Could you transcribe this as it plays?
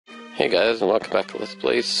Hey guys, and welcome back to Let's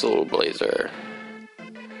Play Soul Blazer.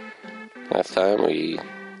 Last time we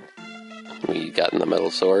got in the metal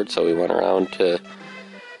sword, so we went around to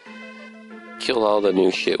kill all the new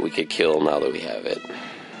shit we could kill now that we have it.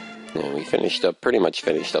 And we pretty much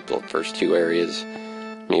finished up the first two areas.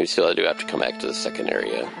 I mean, we still do have to come back to the second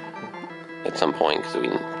area at some point, because we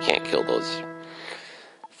can't kill those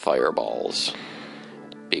fireballs.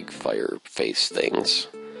 Big fire face things.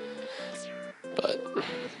 But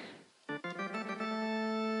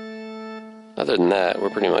other than that, we're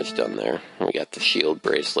pretty much done there. We got the shield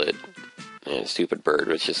bracelet, and a stupid bird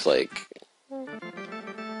was just like,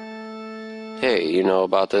 hey, you know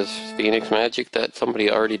about this Phoenix magic that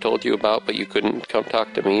somebody already told you about, but you couldn't come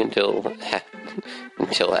talk to me until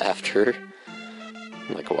after?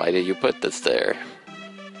 I'm like, why did you put this there?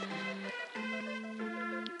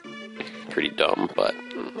 Pretty dumb, but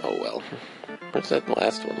oh well. Where's that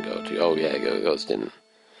last one go to? Oh yeah, it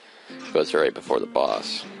goes right before the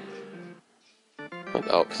boss.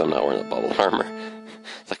 Oh, because I'm not wearing the bubble armor.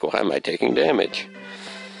 It's like, why am I taking damage?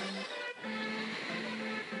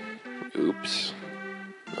 Oops.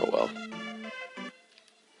 Oh well.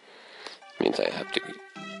 Means I have to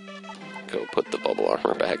go put the bubble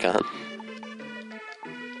armor back on.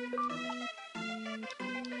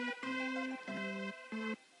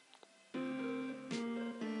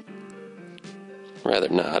 Rather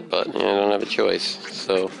not, but I don't have a choice,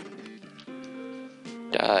 so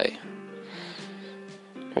die.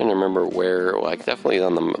 Trying to remember where, well, definitely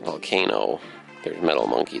on the volcano. There's metal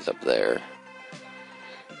monkeys up there.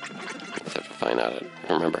 I just have to find out,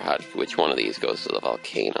 remember which one of these goes to the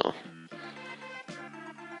volcano.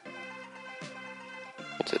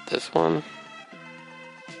 Is it this one?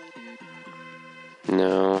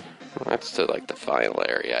 No, that's to like the final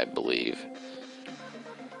area, I believe.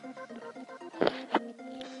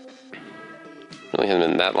 Really hasn't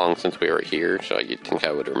been that long since we were here, so you'd think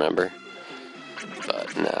I would remember.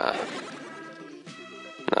 But nah.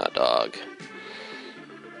 Nah, dog.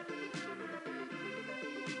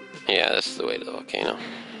 Yeah, this is the way to the volcano.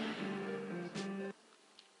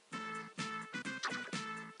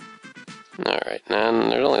 Alright,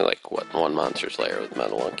 and there's only like, what, one monster's lair with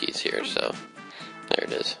metal monkeys here, so there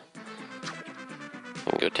it is. I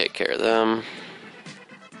can go take care of them.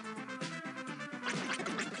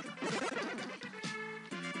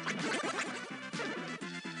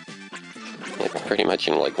 It's pretty much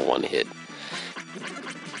in like one hit.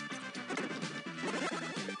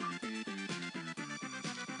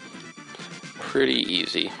 Pretty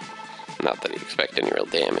easy. Not that you expect any real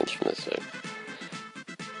damage from this thing.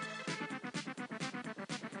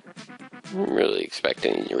 I don't really expect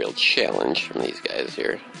any real challenge from these guys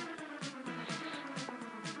here.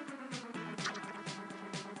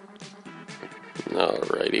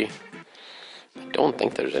 Alrighty. I don't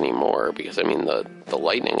think there's any more, because I mean the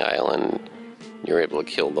lightning island, you're able to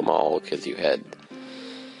kill them all because you had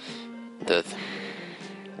the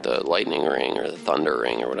lightning ring or the thunder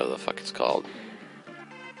ring or whatever the fuck it's called.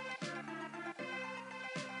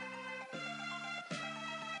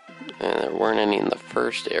 And there weren't any in the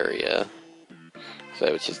first area, so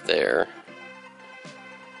it was just there.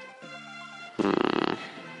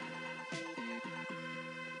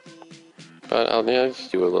 But I'll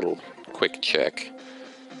just do a little quick check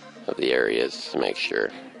of the areas to make sure.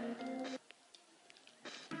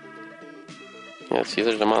 Yeah, see,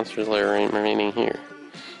 there's a monster's lair remaining here.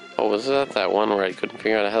 Oh, was that one where I couldn't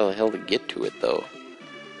figure out how the hell to get to it, though?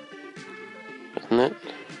 Isn't it?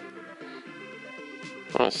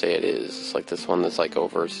 I want to say it is. It's like this one that's like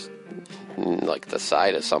over, like the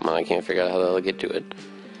side of something. I can't figure out how the hell to get to it.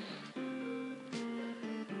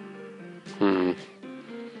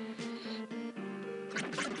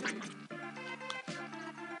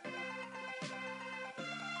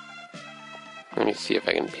 Let me see if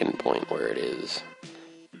I can pinpoint where it is.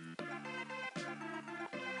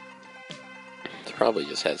 It probably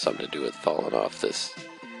just had something to do with falling off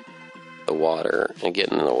the water and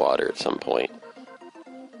getting in the water at some point.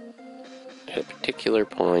 At a particular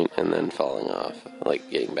point and then falling off, like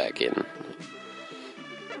getting back in.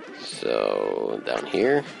 So, down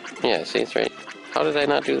here? Yeah, see, it's right. How did I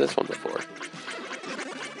not do this one before?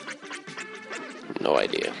 No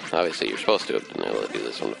idea. Obviously, you're supposed to have been able to do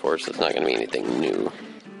this one before, so it's not going to be anything new.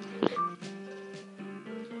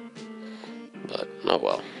 But, oh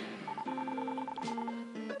well.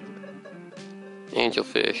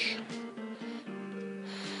 Angelfish.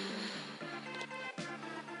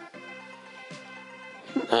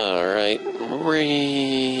 Alright.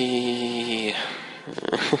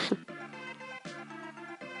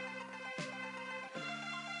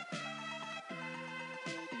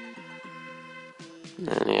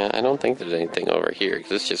 And Yeah, I don't think there's anything over here, because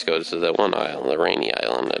this just goes to that one island, the rainy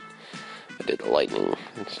island that I did the lightning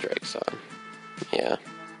strikes on. Yeah.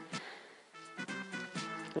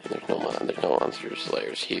 And there's no monster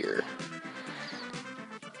slayers here.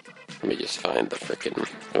 Let me just find the frickin'...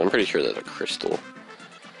 I'm pretty sure there's a crystal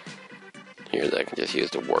here that I can just use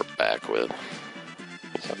to warp back with.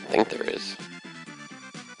 I think there is.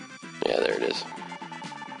 Yeah, there it is.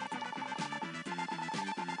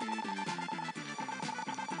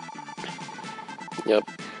 Yep.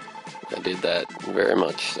 I did that very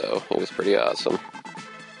much so. It was pretty awesome.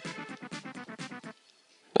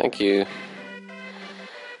 Thank you.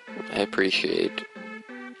 I appreciate.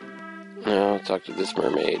 Now, I'll talk to this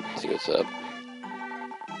mermaid, see what's up.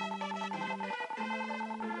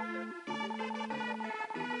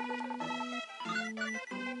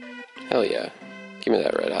 Hell yeah. Give me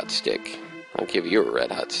that red hot stick. I'll give you a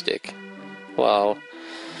red hot stick. Wow.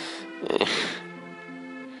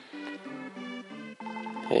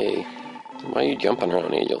 Hey, why are you jumping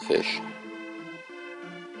around, angelfish?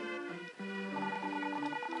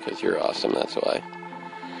 Because you're awesome, that's why.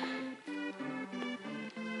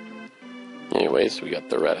 Anyways, we got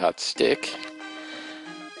the red hot stick.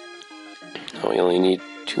 Oh, we only need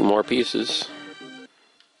 2 more pieces.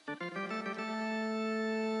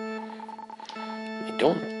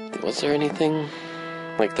 Was there anything?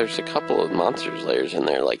 Like, there's a couple of monster slayers in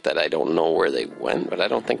there like that. I don't know where they went, but I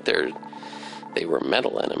don't think they were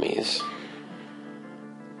metal enemies.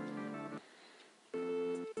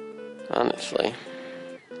 Honestly.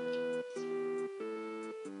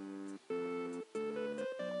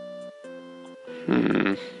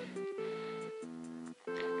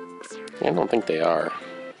 I don't think they are.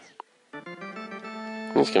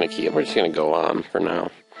 We're just gonna go on for now.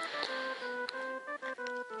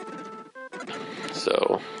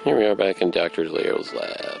 So, here we are back in Dr. Leo's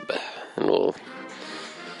lab, and we'll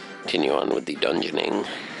continue on with the dungeoning.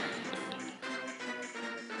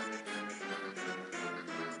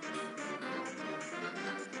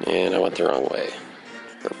 And I went the wrong way.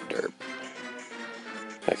 Herp derp.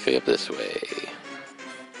 Actually, up this way.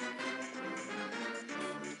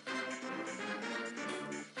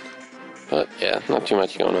 But, yeah, not too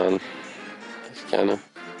much going on. Just kind of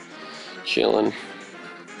chilling.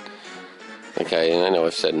 Like I know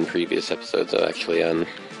I've said in previous episodes, I'm actually on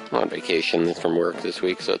vacation from work this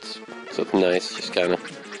week, so it's nice, just kind of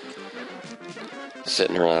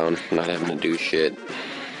sitting around, not having to do shit.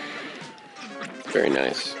 Very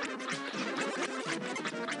nice.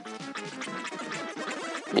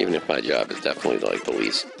 Even if my job is definitely like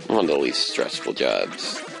one of the least stressful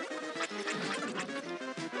jobs.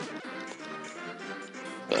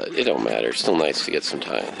 But it don't matter, it's still nice to get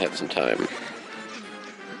have some time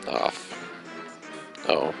off.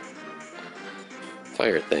 Oh.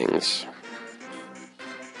 Fire things.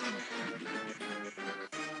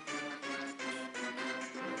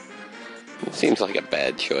 It seems like a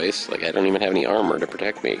bad choice. Like, I don't even have any armor to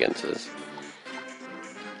protect me against this.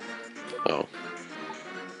 Oh.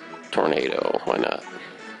 Tornado. Why not?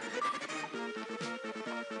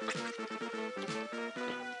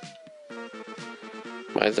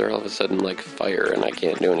 Why is there all of a sudden, like, fire and I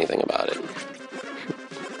can't do anything about it?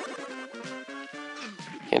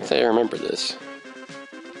 Can't say I remember this.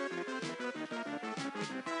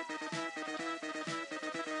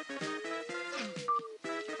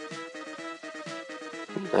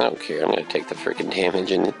 I don't care, I'm gonna take the freaking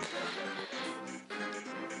damage and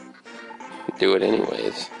do it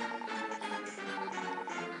anyways.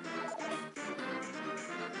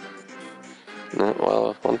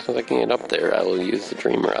 Well, once I can get up there, I will use the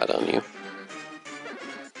dream rod on you.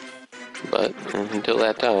 But until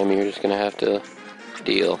that time, you're just gonna have to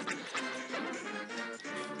deal.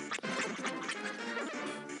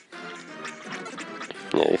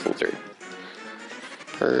 Yeah, these things are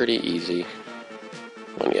pretty easy.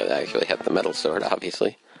 When you actually have the metal sword,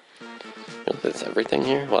 obviously. That's everything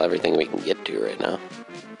here? Well, everything we can get to right now.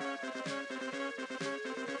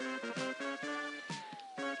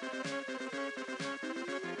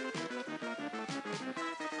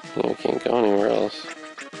 Yeah, we can't go anywhere else.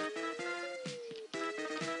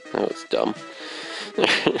 That was dumb.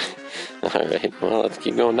 Alright, well, let's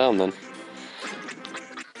keep going down then.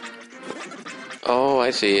 Oh,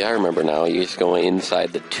 I see. I remember now. You just go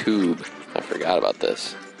inside the tube. I forgot about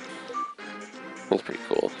this. That's pretty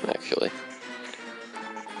cool, actually.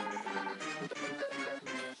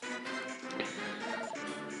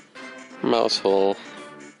 Mouse hole.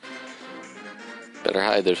 Better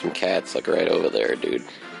hide. There's some cats, like, right over there, dude.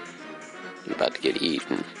 You're about to get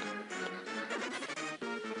eaten.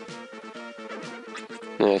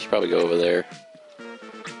 Yeah, I should probably go over there.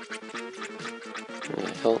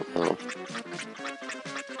 hell? Oh.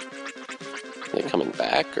 Are they coming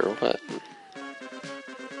back or what?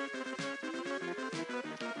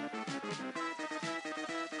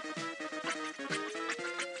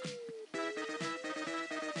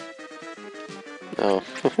 No.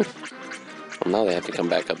 Well, now they have to come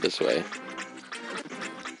back up this way.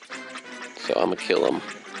 So I'm gonna kill them.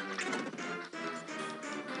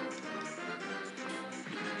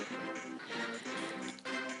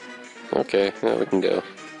 Okay, now we can go.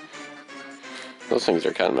 Those things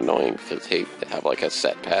are kind of annoying because they have like a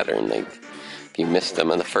set pattern. If you miss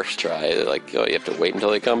them in the first try, they're like, oh, you have to wait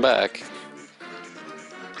until they come back.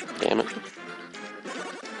 Damn it.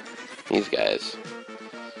 These guys.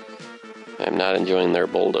 I'm not enjoying their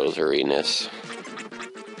bulldozeriness.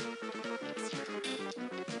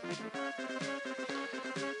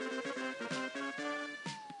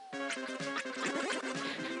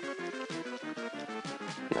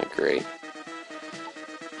 Not great.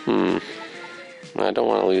 I don't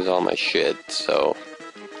want to lose all my shit, so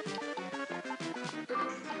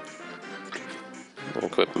I'll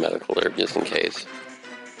equip medical herb just in case.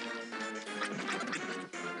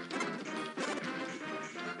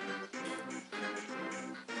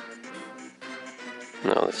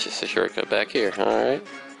 No, that's just a shortcut back here. Alright.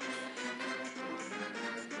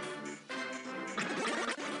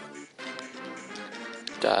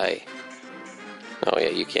 Die. Oh yeah,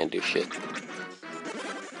 you can't do shit.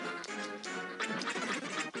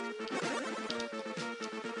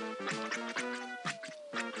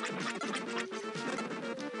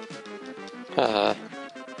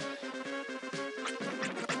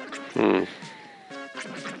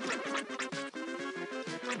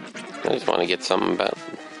 I just want to get something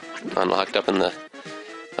unlocked up in the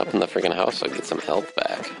freaking house so I get some health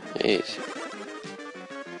back. Jeez.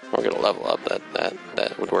 We're gonna level up.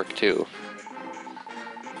 That would work too.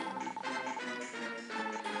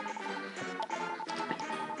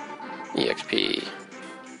 EXP.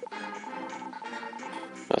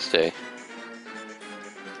 I'll stay.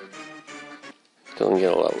 Still didn't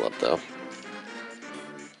get a level up though.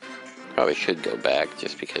 Probably should go back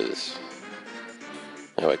just because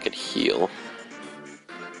now I could heal.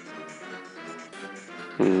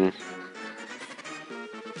 Yeah,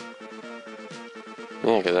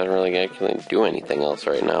 because I don't really actually do anything else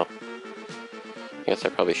right now. I guess I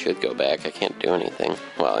probably should go back. I can't do anything.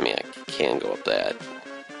 Well, I mean, I can go up that,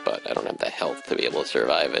 but I don't have the health to be able to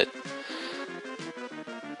survive it.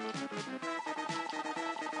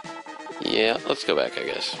 Yeah, let's go back, I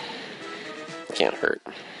guess. Can't hurt.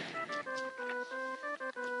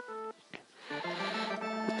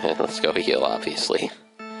 And let's go heal, obviously.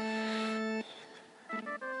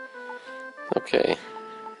 Okay.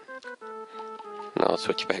 Now I'll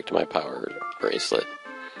switch back to my power bracelet.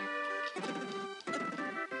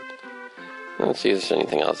 Let's see if there's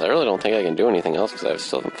anything else. I really don't think I can do anything else because I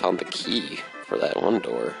still haven't found the key for that one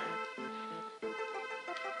door.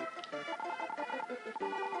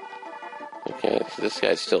 Okay, so this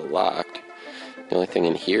guy's still locked. The only thing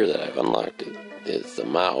in here that I've unlocked is the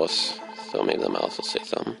mouse. So maybe the mouse will say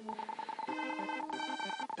something.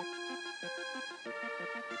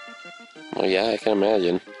 Well, yeah, I can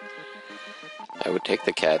imagine. I would take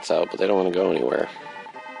the cats out, but they don't want to go anywhere.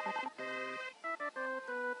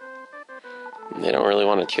 They don't really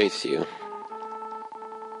want to chase you.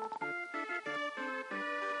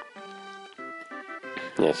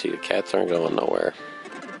 Yeah, see, the cats aren't going nowhere.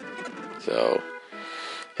 So,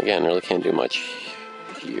 again, really can't do much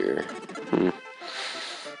here.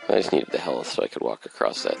 I just needed the health so I could walk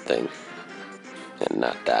across that thing and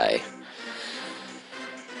not die.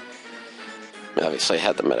 Obviously, I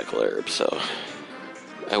had the medical herb, so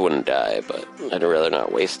I wouldn't die, but I'd rather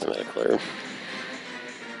not waste the medical herb.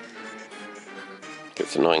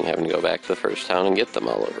 It's annoying having to go back to the first town and get them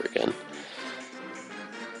all over again.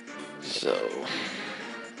 So,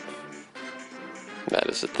 that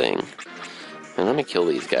is the thing. And let me kill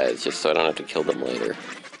these guys just so I don't have to kill them later.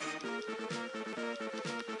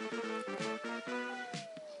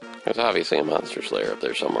 There's obviously a monster slayer up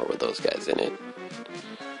there somewhere with those guys in it.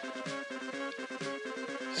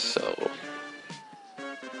 So,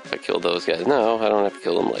 if I kill those guys now, I don't have to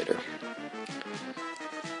kill them later.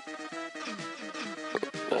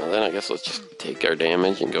 Well, then I guess let's just take our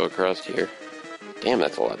damage and go across here. Damn,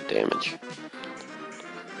 that's a lot of damage.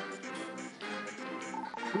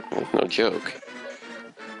 That's no joke.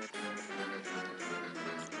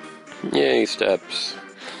 Yay, steps.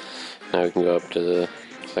 Now we can go up to the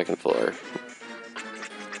second floor.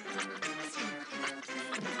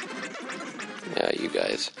 Yeah, you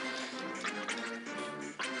guys.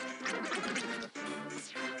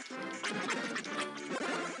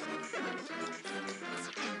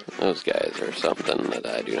 Those guys are something that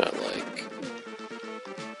I do not like.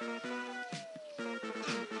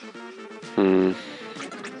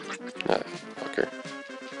 Ah, fucker.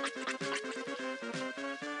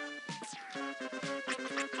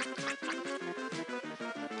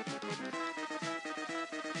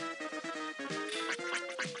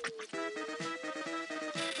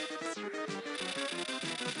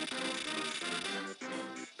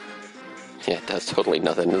 Yeah, it does totally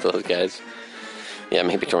nothing to those guys. Yeah,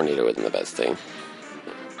 maybe tornado isn't the best thing.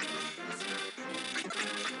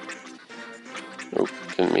 Oop,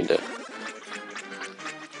 didn't mean to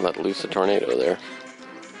let loose a tornado there.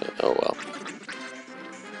 Oh well.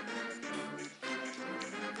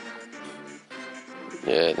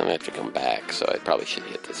 Yeah, then I have to come back, so I probably should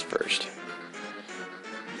hit this first.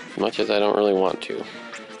 As much as I don't really want to.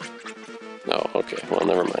 Oh, okay. Well,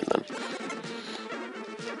 never mind then.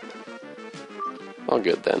 All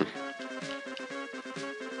good then.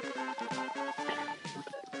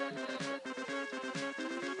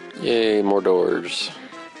 Yay, more doors.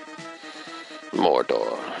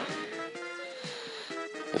 Mordor.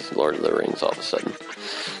 It's Lord of the Rings all of a sudden.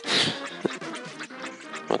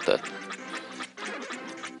 What the?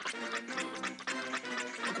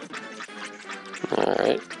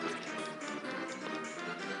 Alright.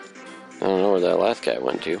 I don't know where that last guy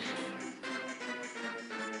went to.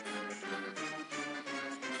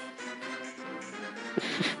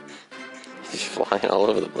 He's flying all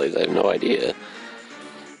over the place. I have no idea.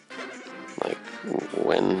 Like,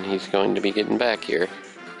 when he's going to be getting back here.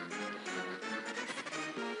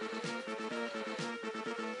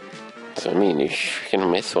 So, I mean, you're gonna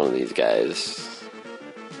miss one of these guys.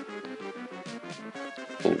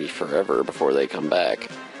 It's gonna be forever before they come back.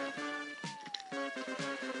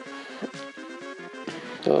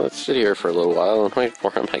 So let's sit here for a little while and wait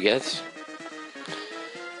for him, I guess.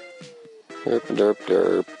 Derp, derp,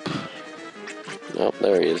 derp. Oh,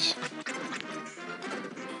 there he is.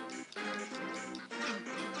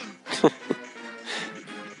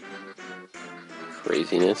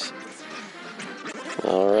 Craziness.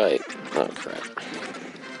 Alright. Oh, crap.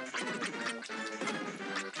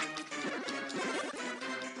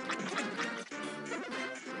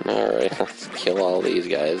 Alright, let's kill all these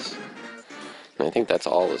guys. And I think that's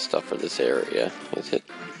all the stuff for this area. Is it?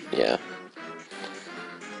 Yeah.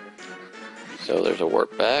 So there's a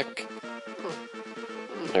warp back.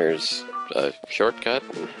 There's a shortcut.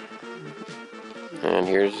 And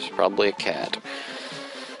here's probably a cat.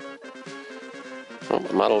 Oh,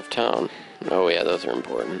 the model of town. Oh yeah, those are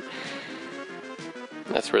important.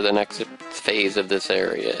 That's where the next phase of this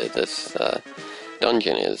area, this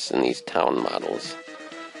dungeon is, in these town models.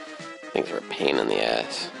 Things are a pain in the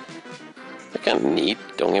ass. They're kind of neat,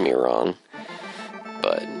 don't get me wrong.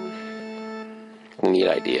 But, a neat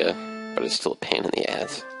idea, but it's still a pain in the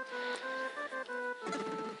ass.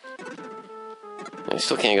 I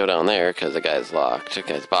still can't go down there because the guy's locked. The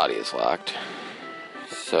guy's body is locked.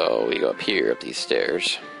 So we go up here, up these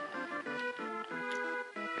stairs.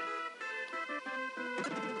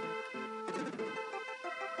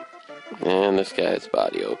 And this guy's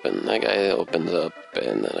body open. That guy opens up,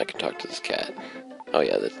 and then I can talk to this cat. Oh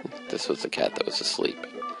yeah, this was the cat that was asleep.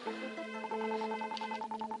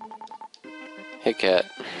 Hey cat,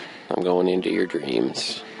 I'm going into your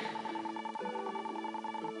dreams.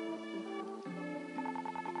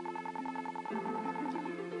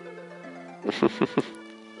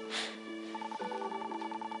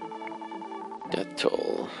 Death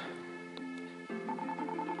toll.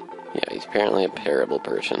 Yeah, he's apparently a terrible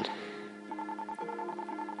person.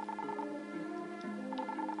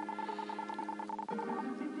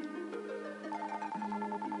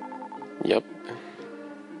 Yep.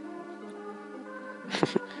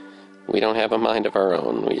 We don't have a mind of our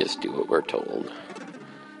own, we just do what we're told.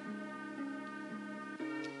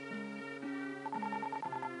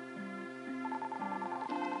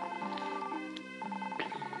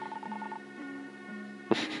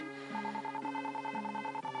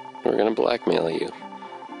 We're gonna blackmail you.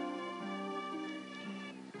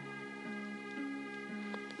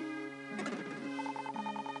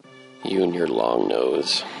 You and your long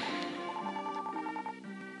nose.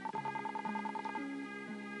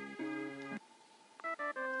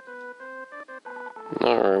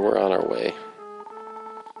 Alright, we're on our way.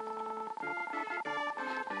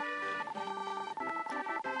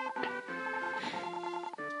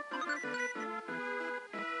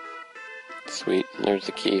 Sweet, there's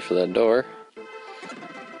the key for that door.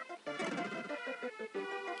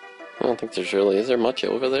 I don't think there's really, is there much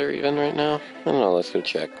over there even right now? I don't know, let's go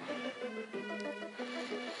check.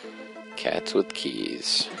 Cats with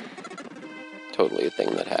keys. Totally a thing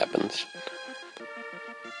that happens.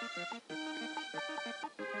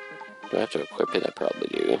 Do I have to equip it? I probably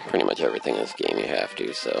do. Pretty much everything in this game you have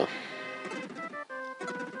to, so.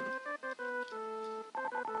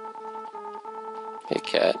 Hey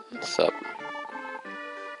cat, what's up?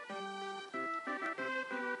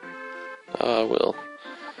 Well,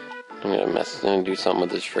 I'm gonna do something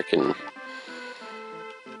with this frickin'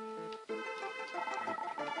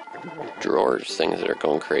 drawers things that are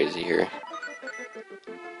going crazy here.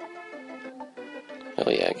 Oh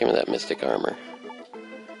yeah, give me that mystic armor.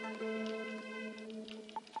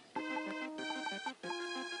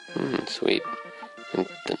 Sweet. And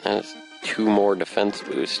that's 2 more defense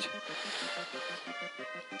boost.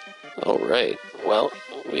 Alright, well,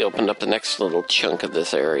 we opened up the next little chunk of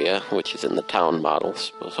this area, which is in the town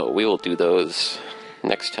models. So we will do those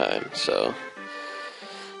next time. So,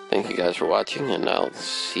 thank you guys for watching, and I'll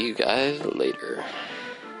see you guys later.